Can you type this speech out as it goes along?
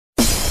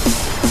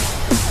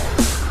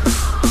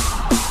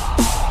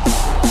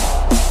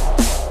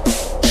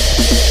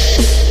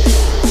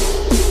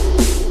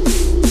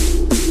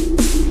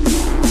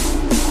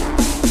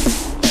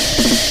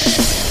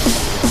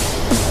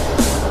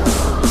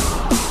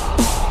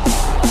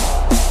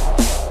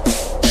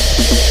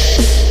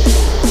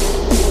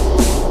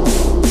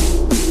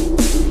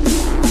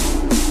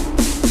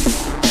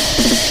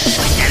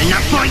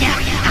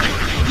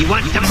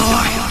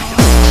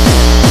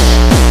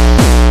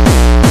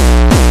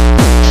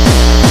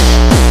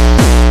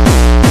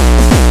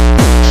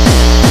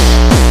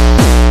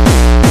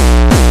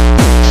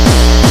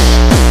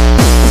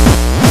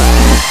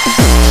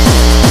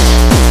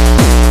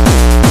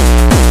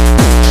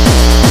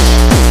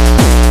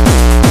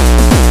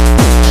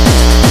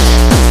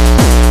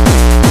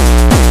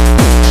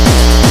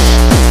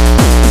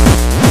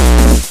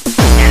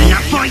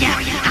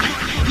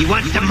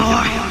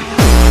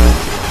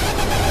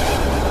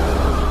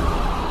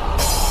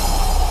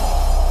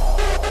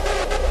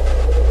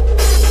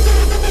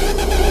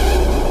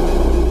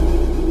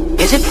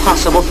Is it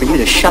possible for you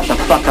to shut the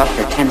fuck up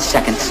for 10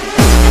 seconds?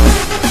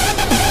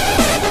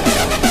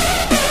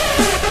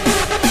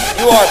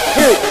 You are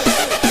pukes.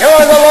 You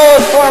are the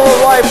lowest form of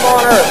life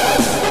on Earth.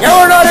 You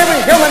are not even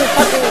human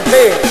fucking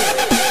beings.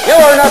 You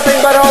are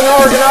nothing but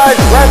unorganized,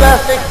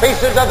 grabastic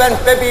pieces of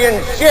amphibian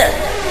shit.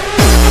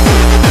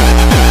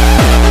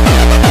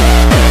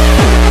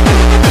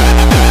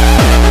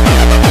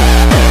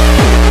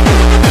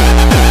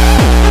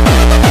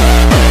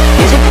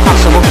 Is it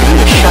possible for you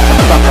to shut the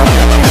fuck up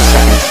for 10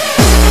 seconds?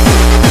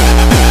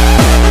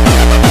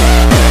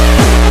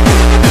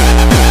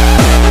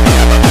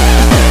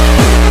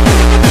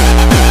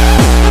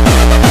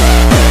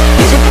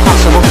 Is it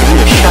possible for you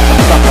to shut the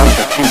fuck up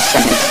for 10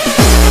 seconds?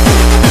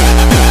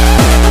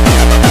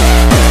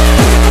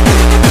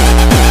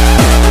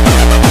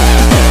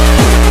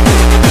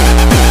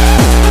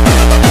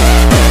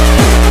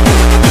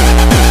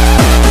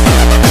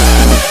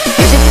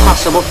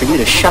 Possible for you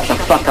to shut the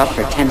fuck up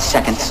for 10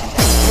 seconds.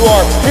 You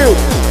are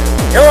pukes.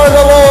 You are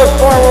the lowest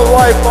form of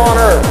life on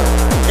Earth.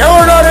 You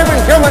are not even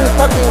human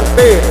fucking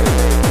beings.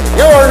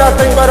 You are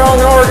nothing but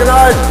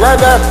unorganized,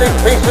 grabastic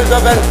pieces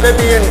of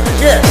amphibian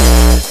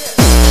shit.